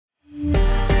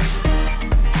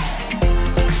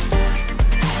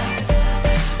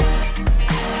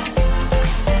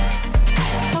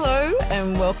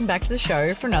back to the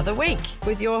show for another week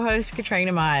with your host,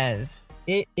 Katrina Myers.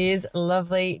 It is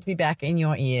lovely to be back in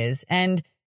your ears. And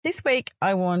this week,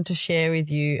 I want to share with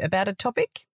you about a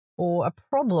topic or a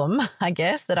problem, I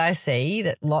guess, that I see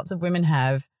that lots of women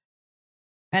have.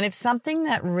 And it's something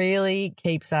that really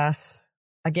keeps us,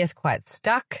 I guess, quite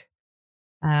stuck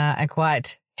and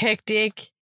quite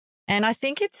hectic. And I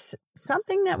think it's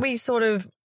something that we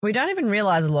don't even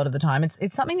realize a lot of the time.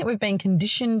 It's something that we've been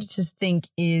conditioned to think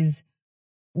is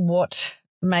what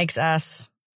makes us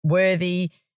worthy,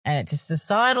 and it's a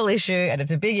societal issue and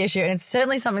it's a big issue, and it's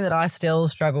certainly something that I still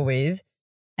struggle with.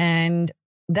 And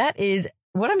that is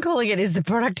what I'm calling it is the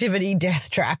productivity death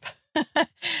trap.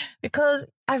 Because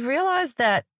I've realized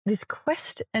that this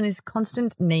quest and this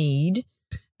constant need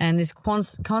and this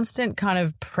constant kind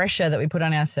of pressure that we put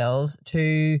on ourselves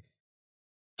to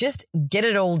just get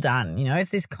it all done. You know,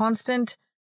 it's this constant,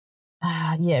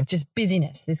 just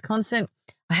busyness, this constant,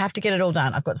 I have to get it all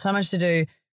done. I've got so much to do.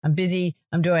 I'm busy.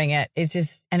 I'm doing it.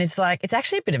 It's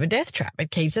actually a bit of a death trap. It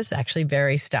keeps us actually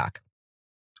very stuck.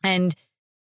 And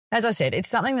as I said, it's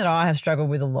something that I have struggled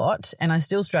with a lot, and I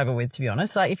still struggle with, to be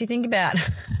honest. Like if you think about,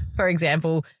 for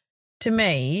example, to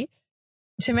me,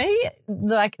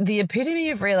 like the epitome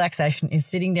of relaxation is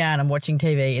sitting down and watching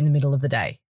TV in the middle of the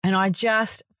day. And I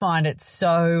just find it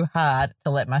so hard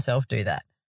to let myself do that.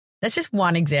 That's just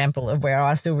one example of where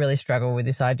I still really struggle with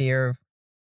this idea of,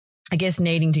 I guess,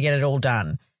 needing to get it all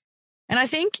done. And I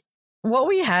think what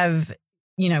we have,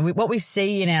 what we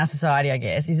see in our society, I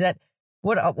guess, is that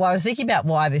I was thinking about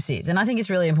why this is. And I think it's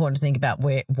really important to think about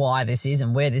why this is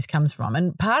and where this comes from.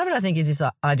 And part of it, I think, is this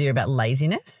idea about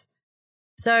laziness.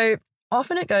 So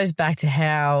often it goes back to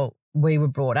how we were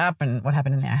brought up and what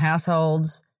happened in our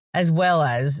households, as well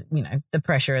as, the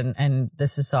pressure and the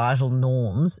societal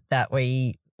norms that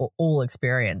we all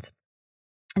experience.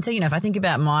 And so, if I think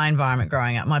about my environment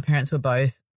growing up, my parents were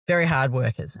both very hard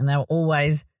workers, and they were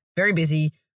always very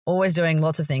busy, always doing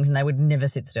lots of things, and they would never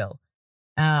sit still.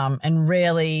 And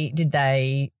rarely did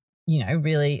they,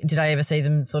 did I ever see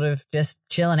them sort of just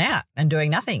chilling out and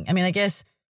doing nothing. I mean, I guess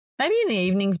maybe in the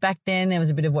evenings back then there was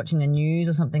a bit of watching the news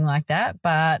or something like that,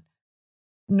 but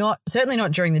certainly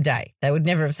not during the day. They would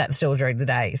never have sat still during the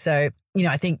day. So,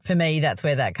 I think for me, that's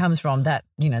where that comes from. That,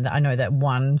 I know that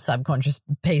one subconscious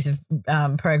piece of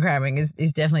programming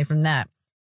is definitely from that.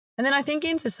 And then I think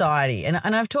in society, and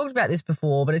I've talked about this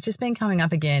before, but it's just been coming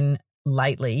up again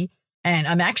lately. And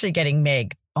I'm actually getting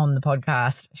Meg on the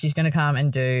podcast. She's going to come and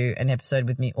do an episode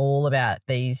with me all about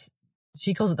these.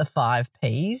 She calls it the 5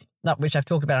 Ps, which I've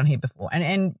talked about on here before.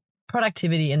 And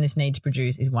productivity and this need to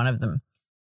produce is one of them.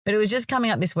 But it was just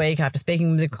coming up this week after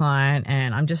speaking with a client,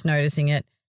 and I'm just noticing it,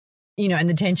 and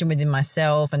the tension within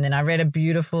myself. And then I read a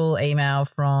beautiful email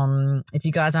from, if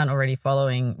you guys aren't already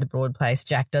following The Broad Place,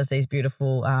 Jack does these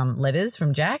beautiful letters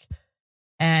from Jack.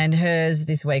 And hers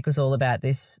this week was all about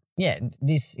this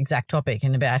exact topic,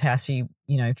 and about how she,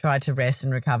 tried to rest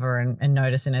and recover and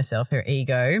notice in herself her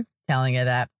ego telling her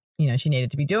that, she needed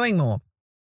to be doing more.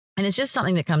 And it's just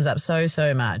something that comes up so,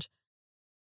 so much.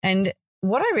 And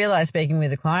what I realized speaking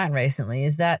with a client recently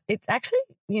is that it's actually,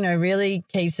 really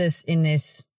keeps us in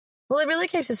this, it really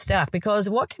keeps us stuck, because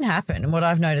what can happen, and what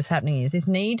I've noticed happening, is this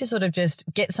need to sort of just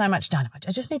get so much done.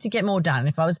 I just need to get more done.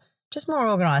 If I was just more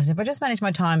organized, if I just manage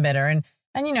my time better, and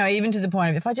even to the point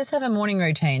of if I just have a morning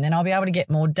routine, then I'll be able to get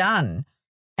more done.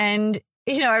 And,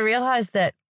 I realized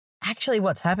that actually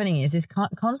what's happening is this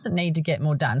constant need to get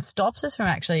more done stops us from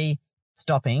actually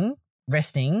stopping,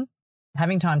 resting,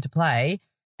 having time to play.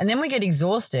 And then we get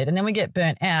exhausted, and then we get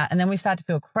burnt out, and then we start to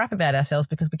feel crap about ourselves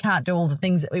because we can't do all the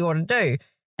things that we want to do.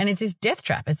 And it's this death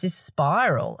trap. It's this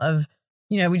spiral of,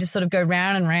 we just sort of go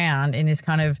round and round in this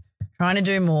kind of trying to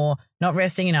do more, not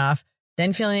resting enough,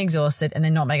 then feeling exhausted, and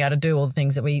then not being able to do all the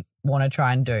things that we want to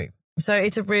try and do. So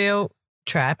it's a real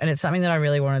trap, and it's something that I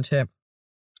really wanted to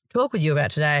talk with you about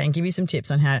today and give you some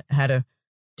tips on how to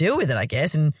deal with it, I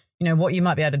guess, and, what you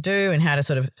might be able to do and how to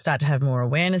sort of start to have more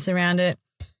awareness around it.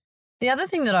 The other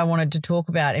thing that I wanted to talk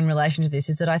about in relation to this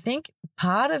is that I think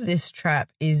part of this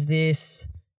trap is this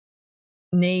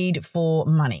need for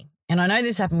money. And I know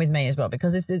this happened with me as well,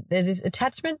 because there's this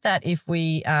attachment that if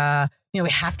we we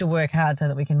have to work hard so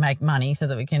that we can make money, so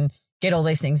that we can get all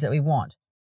these things that we want.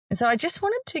 And so I just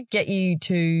wanted to get you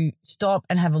to stop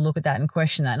and have a look at that and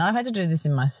question that. And I've had to do this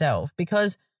in myself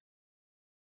because,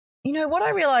 what I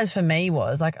realized for me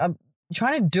was like I'm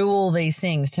trying to do all these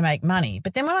things to make money.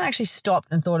 But then when I actually stopped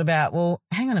and thought about, well,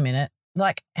 hang on a minute,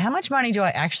 like how much money do I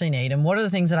actually need, and what are the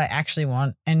things that I actually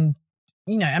want? And,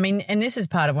 and this is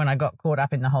part of when I got caught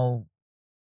up in the whole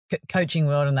coaching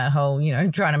world and that whole,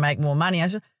 trying to make more money. I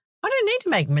don't need to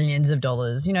make millions of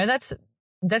dollars. That's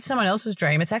that's someone else's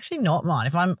dream. It's actually not mine.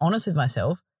 If I'm honest with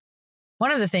myself,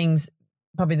 one of the things,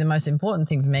 probably the most important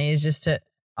thing for me is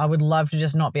I would love to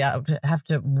just not be able to have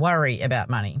to worry about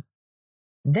money.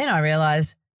 Then I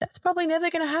realized that's probably never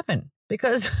going to happen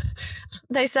because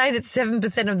they say that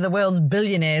 7% of the world's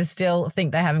billionaires still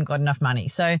think they haven't got enough money.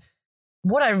 So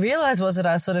what I realized was that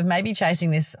I was sort of maybe chasing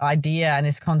this idea and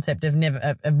this concept of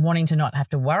of wanting to not have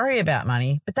to worry about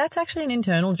money, but that's actually an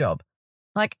internal job.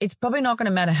 Like, it's probably not going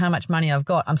to matter how much money I've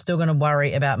got. I'm still going to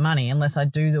worry about money unless I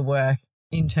do the work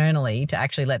internally to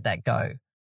actually let that go.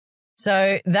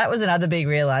 So that was another big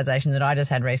realization that I just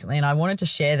had recently. And I wanted to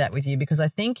share that with you because I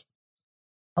think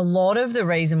a lot of the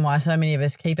reason why so many of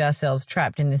us keep ourselves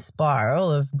trapped in this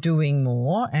spiral of doing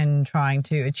more and trying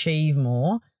to achieve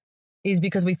more is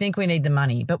because we think we need the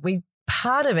money. But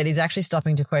part of it is actually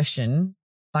stopping to question,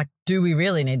 like, do we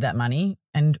really need that money?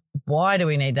 And why do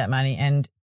we need that money? And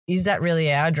is that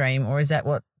really our dream, or is that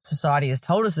what society has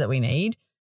told us that we need?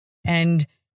 And,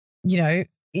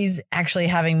 is actually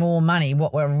having more money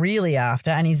what we're really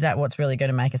after? And is that what's really going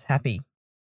to make us happy?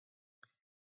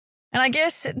 And I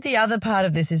guess the other part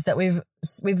of this is that we've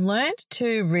learned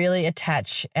to really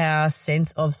attach our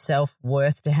sense of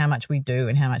self-worth to how much we do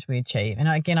and how much we achieve. And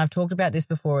again, I've talked about this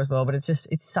before as well, but it's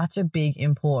such a big,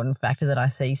 important factor that I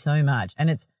see so much. And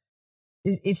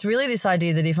it's really this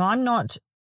idea that if I'm not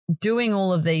doing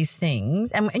all of these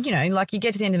things and like, you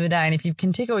get to the end of the day and if you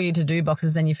can tick all your to-do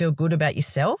boxes, then you feel good about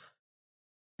yourself.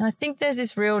 And I think there's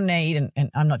this real need, and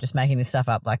I'm not just making this stuff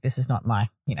up, like this is not my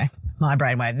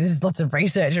brainwave. There's lots of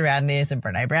research around this and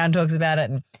Brené Brown talks about it.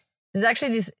 And there's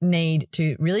actually this need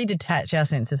to really detach our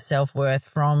sense of self-worth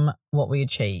from what we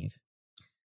achieve.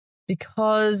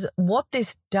 Because what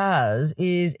this does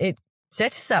is it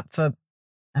sets us up for,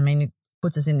 it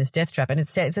puts us in this death trap and it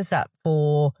sets us up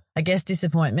for, I guess,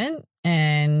 disappointment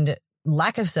and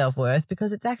lack of self-worth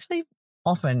because it's actually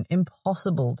often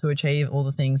impossible to achieve all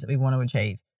the things that we want to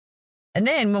achieve. And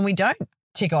then when we don't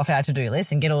tick off our to-do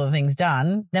list and get all the things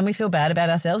done, then we feel bad about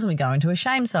ourselves and we go into a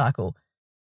shame cycle.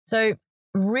 So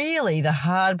really the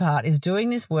hard part is doing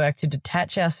this work to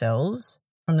detach ourselves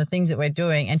from the things that we're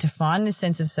doing and to find this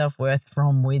sense of self-worth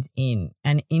from within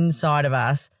and inside of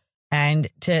us and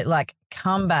to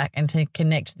come back and to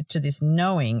connect to this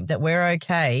knowing that we're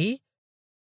okay.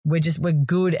 We're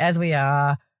good as we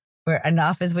are. We're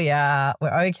enough as we are.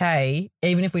 We're okay,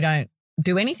 even if we don't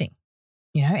do anything.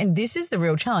 And this is the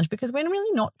real challenge because we're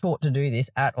really not taught to do this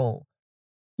at all.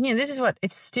 This is what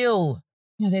it's still,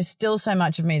 there's still so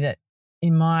much of me that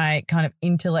in my kind of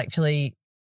intellectual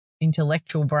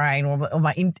brain or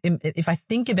if I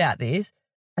think about this,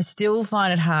 I still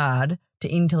find it hard to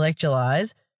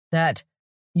intellectualize that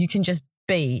you can just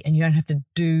be and you don't have to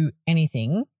do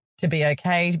anything to be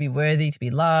okay, to be worthy, to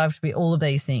be loved, to be all of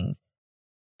these things.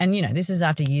 And, this is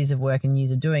after years of work and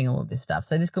years of doing all of this stuff.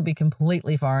 So this could be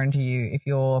completely foreign to you if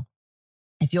you're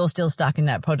still stuck in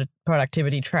that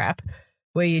productivity trap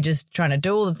where you're just trying to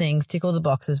do all the things, tick all the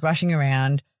boxes, rushing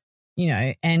around,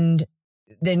 and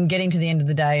then getting to the end of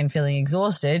the day and feeling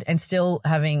exhausted and still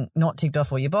having not ticked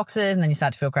off all your boxes, and then you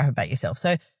start to feel crap about yourself.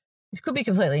 So this could be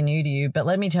completely new to you, but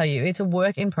let me tell you, it's a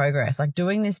work in progress. Like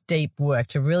doing this deep work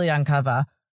to really uncover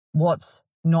what's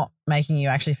not making you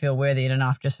actually feel worthy and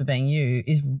enough just for being you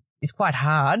is quite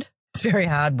hard. It's very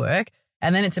hard work.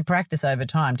 And then it's a practice over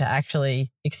time to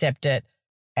actually accept it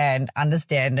and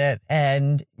understand it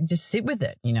and just sit with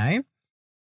it, And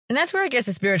that's where I guess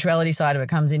the spirituality side of it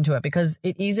comes into it because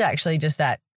it is actually just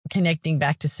that connecting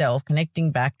back to self,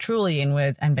 connecting back truly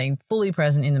inwards and being fully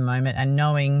present in the moment and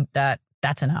knowing that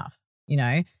that's enough,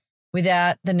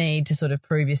 without the need to sort of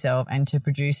prove yourself and to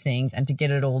produce things and to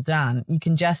get it all done. You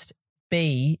can just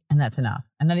be, and that's enough.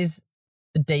 And that is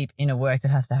the deep inner work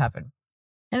that has to happen.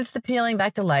 And it's the peeling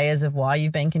back the layers of why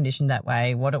you've been conditioned that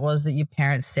way, what it was that your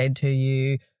parents said to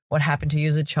you, what happened to you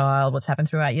as a child, what's happened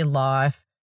throughout your life,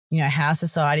 how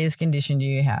society has conditioned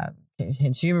you, how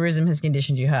consumerism has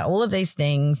conditioned you, how all of these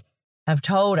things have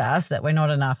told us that we're not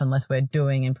enough unless we're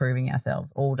doing and proving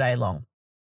ourselves all day long.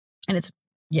 And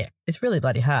it's really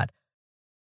bloody hard.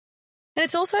 And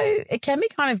it can be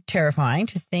kind of terrifying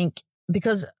to think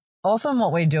because often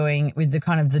what we're doing with the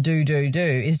kind of the do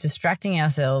is distracting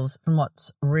ourselves from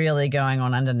what's really going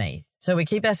on underneath. So we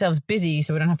keep ourselves busy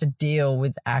so we don't have to deal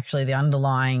with actually the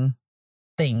underlying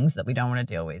things that we don't want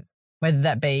to deal with, whether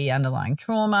that be underlying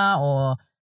trauma or,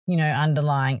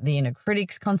 underlying the inner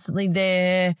critics constantly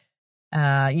there,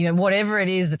 whatever it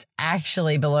is that's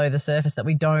actually below the surface that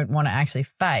we don't want to actually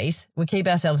face. We keep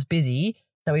ourselves busy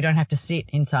so we don't have to sit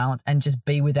in silence and just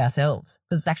be with ourselves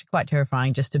because it's actually quite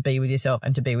terrifying just to be with yourself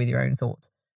and to be with your own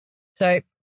thoughts. So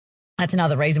that's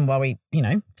another reason why we,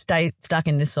 stay stuck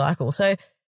in this cycle. So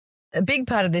a big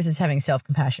part of this is having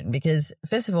self-compassion because,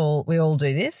 first of all, we all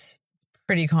do this. It's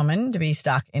pretty common to be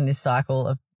stuck in this cycle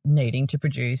of needing to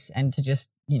produce and to just,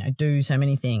 do so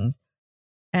many things.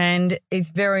 And it's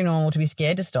very normal to be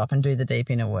scared to stop and do the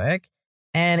deep inner work.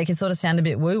 And it can sort of sound a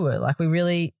bit woo-woo, like we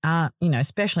really aren't,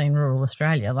 especially in rural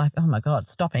Australia, like, oh my God,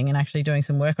 stopping and actually doing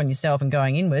some work on yourself and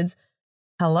going inwards.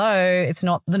 Hello, it's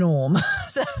not the norm.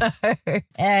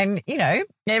 And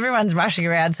everyone's rushing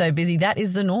around so busy. That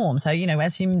is the norm. So,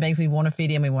 as human beings, we want to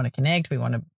fit in, we want to connect, we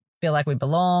want to feel like we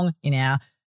belong in our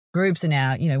groups and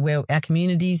our, where our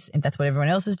communities. If that's what everyone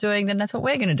else is doing, then that's what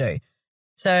we're going to do.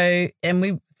 So, and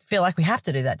we feel like we have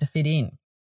to do that to fit in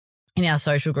our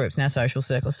social groups, in our social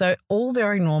circles. So all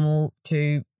very normal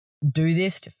to do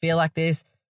this, to feel like this,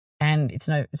 and it's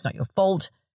not your fault.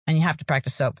 And you have to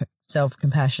practice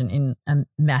self-compassion in a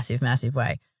massive, massive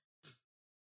way.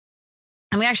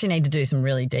 And we actually need to do some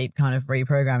really deep kind of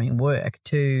reprogramming work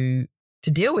to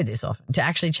deal with this often, to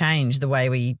actually change the way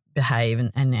we behave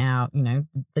and our,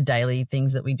 the daily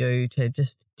things that we do to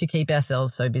keep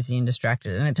ourselves so busy and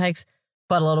distracted. And it takes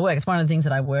quite a lot of work. It's one of the things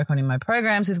that I work on in my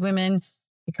programs with women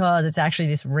because it's actually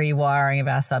this rewiring of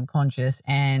our subconscious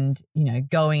and,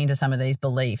 going into some of these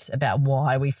beliefs about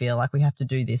why we feel like we have to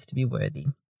do this to be worthy.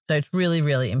 So it's really,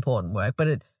 really important work, but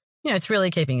it's really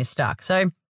keeping us stuck.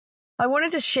 So I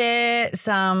wanted to share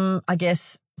some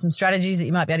strategies that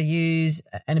you might be able to use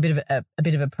and a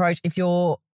bit of approach. If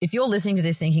you're listening to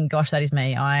this thinking, gosh, that is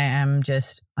me. I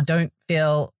don't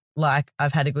feel like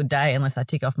I've had a good day unless I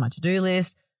tick off my to-do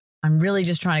list. I'm really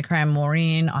just trying to cram more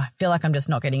in. I feel like I'm just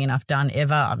not getting enough done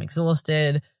ever. I'm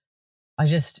exhausted.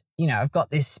 I've got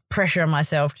this pressure on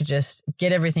myself to just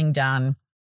get everything done.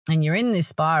 And you're in this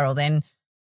spiral, then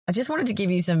I just wanted to give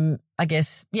you some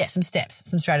steps,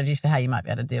 some strategies for how you might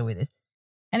be able to deal with this.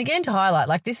 And again, to highlight,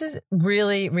 like this is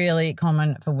really, really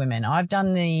common for women. I've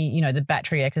done the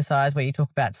battery exercise where you talk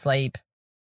about sleep,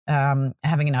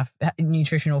 having enough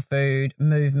nutritional food,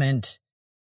 movement,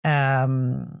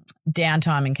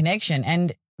 downtime and connection.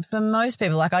 And for most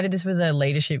people, like I did this with a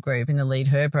leadership group in the Lead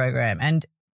Her program, and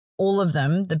all of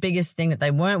them, the biggest thing that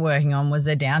they weren't working on was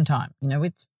their downtime.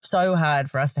 It's so hard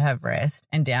for us to have rest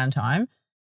and downtime.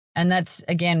 And that's,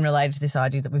 again, related to this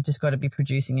idea that we've just got to be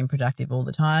producing and productive all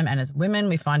the time. And as women,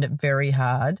 we find it very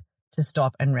hard to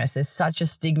stop and rest. There's such a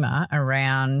stigma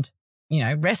around,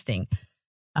 resting.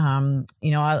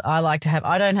 I like to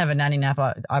I don't have a nanny nap.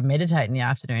 I meditate in the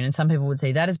afternoon, and some people would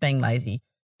see that as being lazy.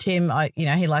 Tim,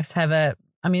 he likes to have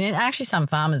and actually some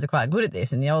farmers are quite good at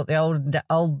this, and the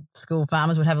old school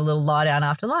farmers would have a little lie down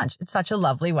after lunch. It's such a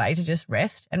lovely way to just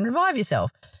rest and revive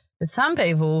yourself. But some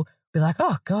people be like,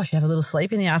 oh gosh, you have a little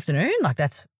sleep in the afternoon? Like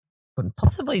couldn't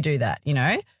possibly do that,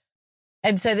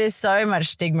 And so there's so much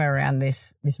stigma around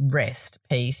this rest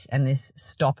piece and this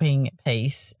stopping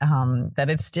piece that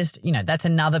it's just, that's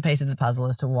another piece of the puzzle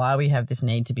as to why we have this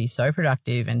need to be so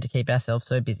productive and to keep ourselves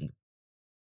so busy.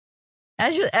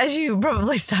 As you're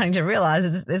probably starting to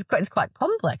realize, it's quite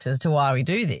complex as to why we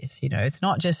do this. It's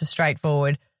not just a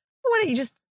straightforward, why don't you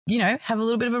just, have a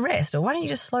little bit of a rest, or why don't you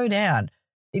just slow down?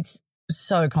 It's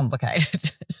so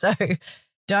complicated. So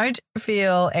don't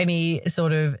feel any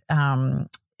sort of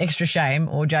extra shame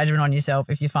or judgment on yourself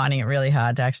if you're finding it really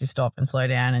hard to actually stop and slow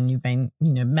down, and you've been,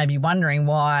 maybe wondering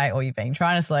why, or you've been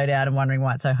trying to slow down and wondering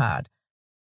why it's so hard.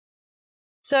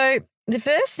 So the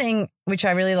first thing, which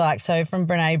I really like, so from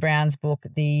Brene Brown's book,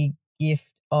 The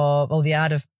Gift of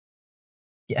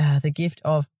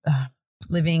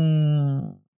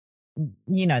Living,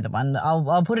 the one.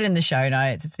 I'll put it in the show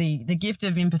notes. It's the Gift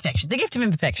of Imperfection. The Gift of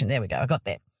Imperfection. There we go. I got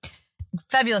there.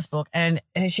 Fabulous book, and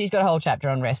she's got a whole chapter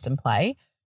on rest and play.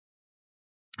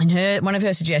 And one of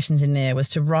her suggestions in there was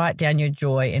to write down your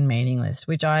joy and meaning list,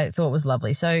 which I thought was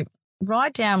lovely. So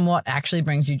write down what actually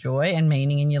brings you joy and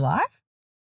meaning in your life,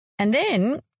 and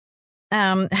then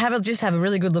have a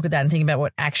really good look at that and think about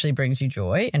what actually brings you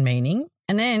joy and meaning.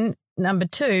 And then number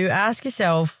 2, ask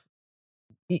yourself,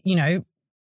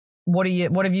 what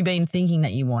have you been thinking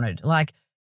that you wanted? Like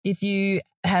if you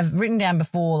have written down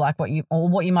before, like what you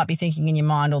might be thinking in your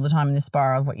mind all the time in this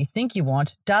spiral of what you think you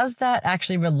want, does that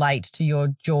actually relate to your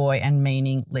joy and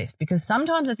meaning list? Because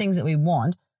sometimes the things that we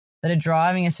want that are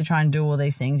driving us to try and do all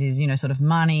these things is, sort of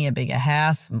money, a bigger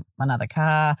house, another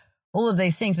car, all of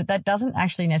these things, but that doesn't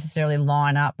actually necessarily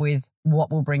line up with what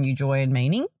will bring you joy and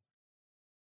meaning.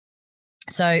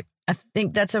 So I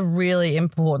think that's a really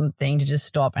important thing to just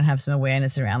stop and have some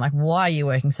awareness around, like, why are you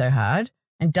working so hard?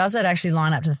 And does that actually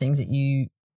line up to the things that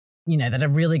that are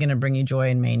really going to bring you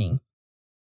joy and meaning?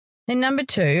 Then number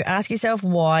 2, ask yourself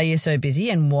why you're so busy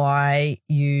and why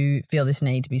you feel this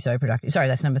need to be so productive. Sorry,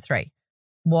 that's number 3.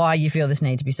 why you feel this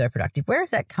need to be so productive. Where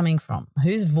is that coming from?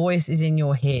 Whose voice is in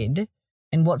your head?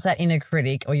 And what's that inner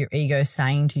critic or your ego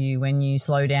saying to you when you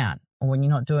slow down or when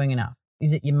you're not doing enough?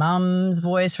 Is it your mum's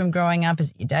voice from growing up?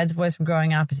 Is it your dad's voice from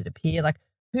growing up? Is it a peer? Like,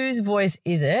 whose voice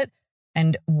is it?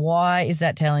 And why is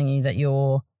that telling you that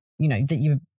you're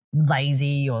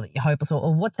lazy or that you're hopeless,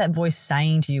 or what's that voice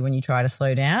saying to you when you try to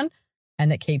slow down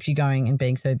and that keeps you going and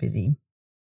being so busy?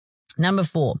 Number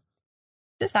 4,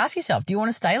 just ask yourself, do you want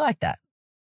to stay like that?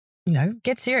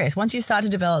 Get serious. Once you start to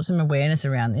develop some awareness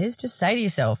around this, just say to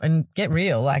yourself and get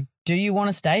real. Like, do you want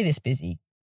to stay this busy?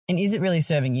 And is it really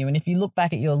serving you? And if you look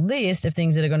back at your list of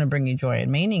things that are going to bring you joy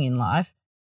and meaning in life,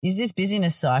 is this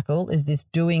busyness cycle, is this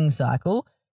doing cycle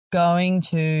going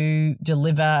to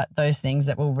deliver those things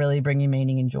that will really bring you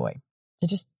meaning and joy? So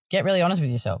just get really honest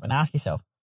with yourself and ask yourself.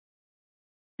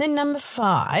 Then number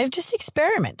 5, just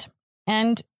experiment.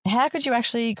 And how could you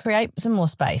actually create some more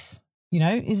space?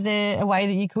 Is there a way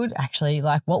that you could actually,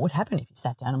 like, what would happen if you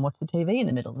sat down and watched the TV in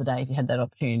the middle of the day if you had that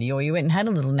opportunity, or you went and had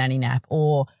a little nanny nap,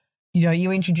 or,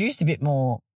 you introduced a bit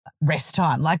more rest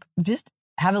time? Like, just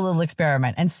have a little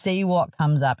experiment and see what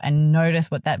comes up and notice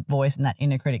what that voice and that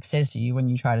inner critic says to you when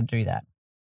you try to do that.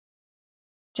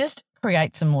 Just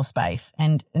create some more space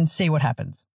and see what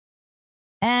happens.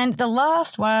 And the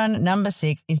last one, number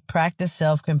 6, is practice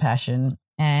self-compassion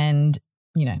and,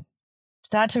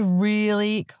 start to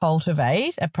really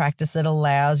cultivate a practice that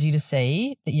allows you to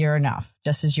see that you're enough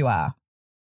just as you are.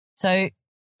 So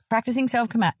practicing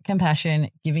self-compassion,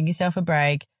 giving yourself a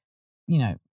break,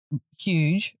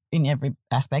 huge in every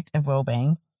aspect of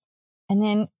well-being. And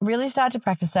then really start to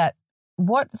practice that.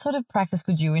 What sort of practice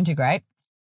could you integrate?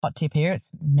 Hot tip here,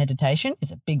 it's meditation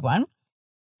is a big one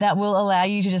that will allow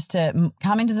you to just to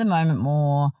come into the moment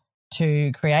more,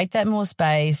 to create that more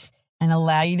space and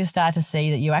allow you to start to see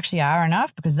that you actually are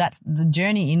enough, because that's the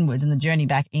journey inwards, and the journey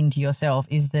back into yourself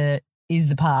is the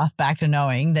path back to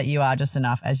knowing that you are just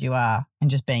enough as you are and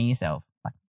just being yourself.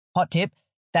 Like, hot tip,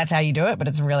 that's how you do it, but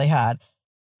it's really hard.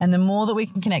 And the more that we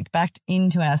can connect back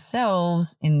into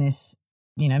ourselves in this,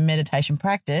 meditation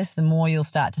practice, the more you'll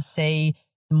start to see,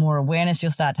 the more awareness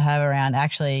you'll start to have around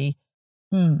actually,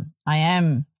 I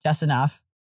am just enough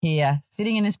here,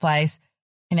 sitting in this place,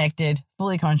 connected,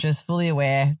 fully conscious, fully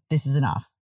aware, this is enough.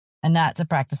 And that's a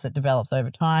practice that develops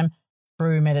over time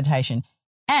through meditation.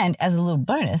 And as a little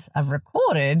bonus, I've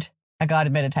recorded a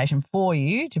guided meditation for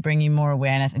you to bring you more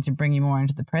awareness and to bring you more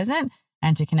into the present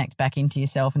and to connect back into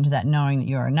yourself, into that knowing that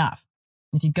you're enough.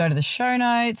 If you go to the show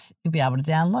notes, you'll be able to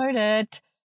download it.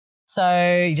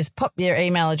 So you just pop your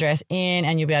email address in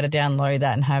and you'll be able to download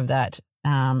that and have that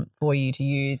for you to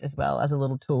use as well as a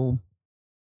little tool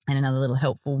and another little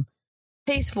helpful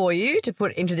piece for you to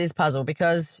put into this puzzle,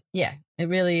 because, it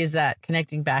really is that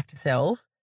connecting back to self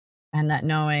and that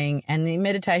knowing, and the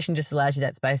meditation just allows you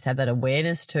that space to have that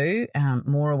awareness too,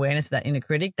 more awareness of that inner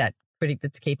critic, that critic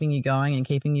that's keeping you going and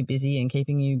keeping you busy and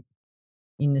keeping you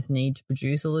in this need to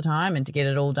produce all the time and to get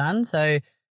it all done. So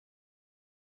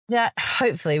that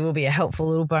hopefully will be a helpful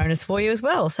little bonus for you as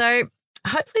well. So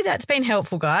hopefully that's been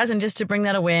helpful, guys, and just to bring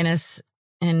that awareness.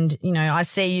 And, I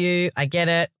see you, I get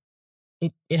it.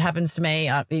 It happens to me.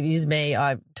 It is me.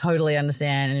 I totally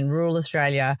understand. And in rural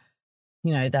Australia,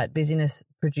 that busyness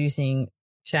producing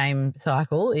shame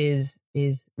cycle is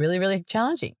really, really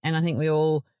challenging. And I think we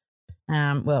all,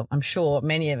 I'm sure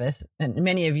many of us and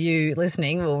many of you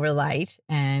listening will relate.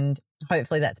 And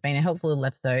hopefully that's been a helpful little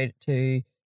episode to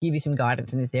give you some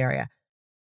guidance in this area.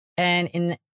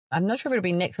 And I'm not sure if it'll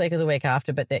be next week or the week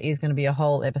after, but there is going to be a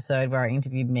whole episode where I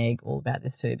interviewed Meg all about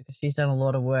this too, because she's done a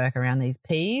lot of work around these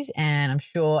P's, and I'm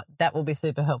sure that will be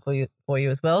super helpful for you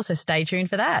as well. So stay tuned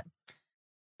for that.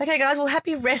 Okay, guys, well,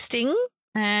 happy resting,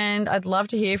 and I'd love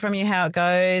to hear from you how it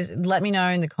goes. Let me know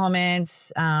in the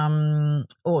comments,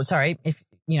 if,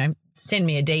 send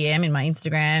me a DM in my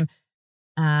Instagram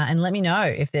and let me know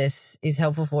if this is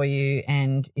helpful for you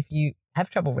and if you have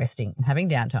trouble resting and having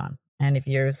downtime. And if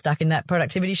you're stuck in that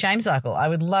productivity shame cycle, I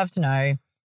would love to know,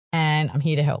 and I'm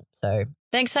here to help. So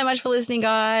thanks so much for listening,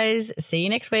 guys. See you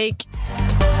next week.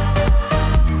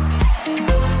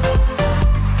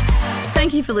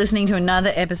 Thank you for listening to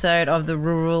another episode of The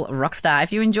Rural Rockstar.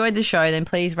 If you enjoyed the show, then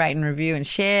please rate and review and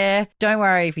share. Don't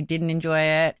worry if you didn't enjoy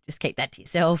it. Just keep that to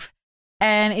yourself.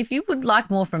 And if you would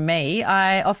like more from me,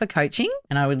 I offer coaching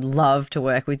and I would love to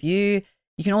work with you.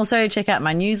 You can also check out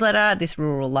my newsletter, This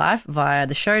Rural Life, via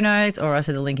the show notes or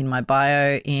also the link in my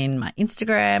bio in my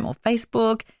Instagram or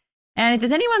Facebook. And if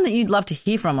there's anyone that you'd love to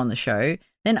hear from on the show,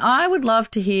 then I would love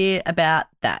to hear about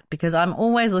that, because I'm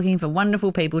always looking for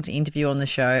wonderful people to interview on the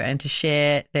show and to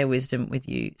share their wisdom with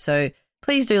you. So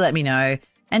please do let me know.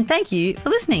 And thank you for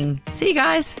listening. See you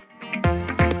guys.